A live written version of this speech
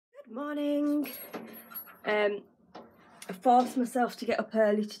Morning. I forced myself to get up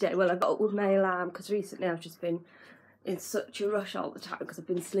early today. Well, I got up with my alarm because recently I've just been in such a rush all the time because I've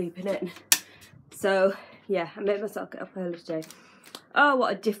been sleeping in. So yeah, I made myself get up early today. Oh,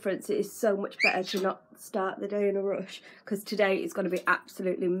 what a difference. It is so much better to not start the day in a rush, because today is going to be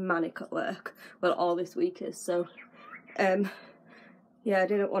absolutely manic at work. Well, all this week is. So yeah, I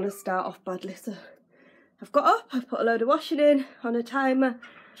didn't want to start off badly, so I've got up, I've put a load of washing in on a timer,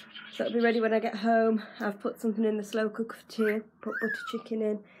 so it'll be ready when I get home. I've put something in the slow cooker for tea, put butter chicken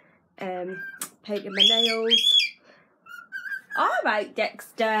in, painted my nails. Alright,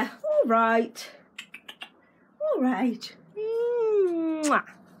 Dexter, alright. Alright.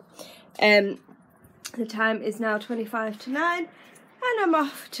 The time is now 9:25 and I'm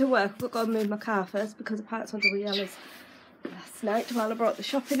off to work. I've got to move my car first because I parked on double yellows last night while I brought the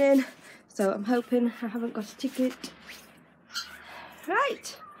shopping in. So I'm hoping I haven't got a ticket.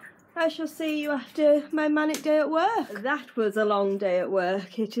 Right, I shall see you after my manic day at work. That was a long day at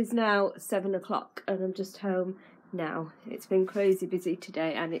work. It is now 7 o'clock and I'm just home now. It's been crazy busy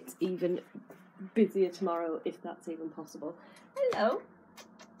today and it's even busier tomorrow, if that's even possible. Hello.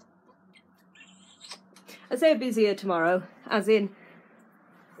 I say busier tomorrow, as in,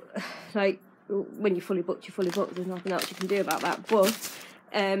 like, when you're fully booked, there's nothing else you can do about that, but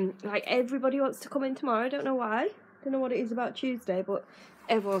like, everybody wants to come in tomorrow. I don't know why, don't know what it is about Tuesday, but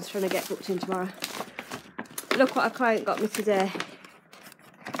everyone's trying to get booked in tomorrow. Look what a client got me today.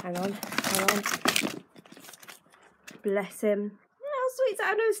 Hang on. Bless him. Yeah, how sweet is that?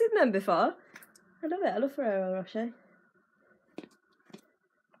 I've never seen them before. I love it, I love Ferrero Rocher.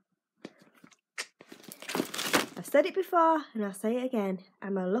 I've said it before and I'll say it again,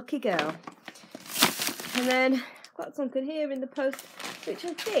 I'm a lucky girl. And then I've got something here in the post which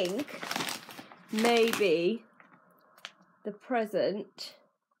I think may be the present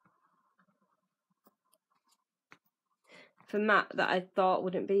for Matt that I thought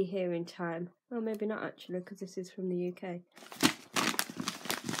wouldn't be here in time. Oh, maybe not actually, because this is from the UK.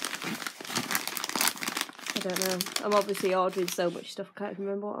 I don't know. I'm obviously ordering so much stuff I can't even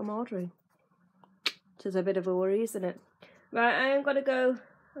remember what I'm ordering. Which is a bit of a worry, isn't it? Right, I am going to go...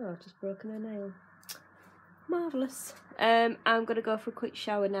 Oh, I've just broken a nail. Marvellous. I'm going to go for a quick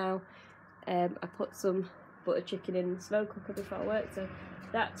shower now. I put some butter chicken in the slow cooker before work, so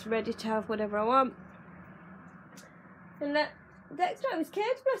that's ready to have whatever I want. And let Dexter have his cage,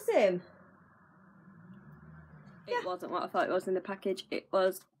 bless him. It wasn't what I thought it was in the package. It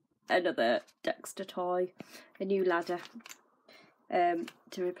was another Dexter toy. A new ladder.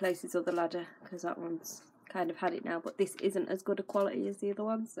 To replace his other ladder, because that one's kind of had it now, but this isn't as good a quality as the other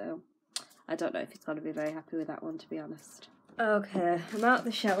one, so I don't know if he's going to be very happy with that one, to be honest. Okay, I'm out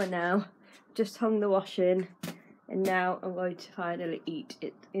the shower now, just hung the washing, and now I'm going to finally eat.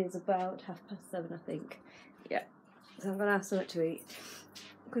 It is about 7:30, I think. Yeah, so I'm going to have something to eat.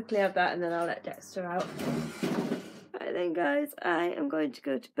 Quickly have that and then I'll let Dexter out. Right then guys, I am going to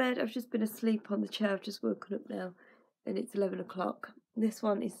go to bed. I've just been asleep on the chair, I've just woken up now. And it's 11 o'clock. This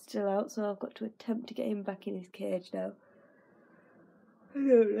one is still out, so I've got to attempt to get him back in his cage now. I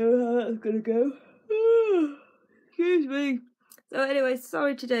don't know how that's going to go. Oh, excuse me. So anyway,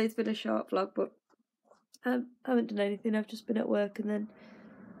 sorry today's been a short vlog, but I haven't done anything. I've just been at work and then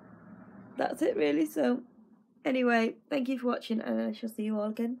that's it really. So anyway, thank you for watching and I shall see you all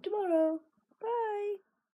again tomorrow.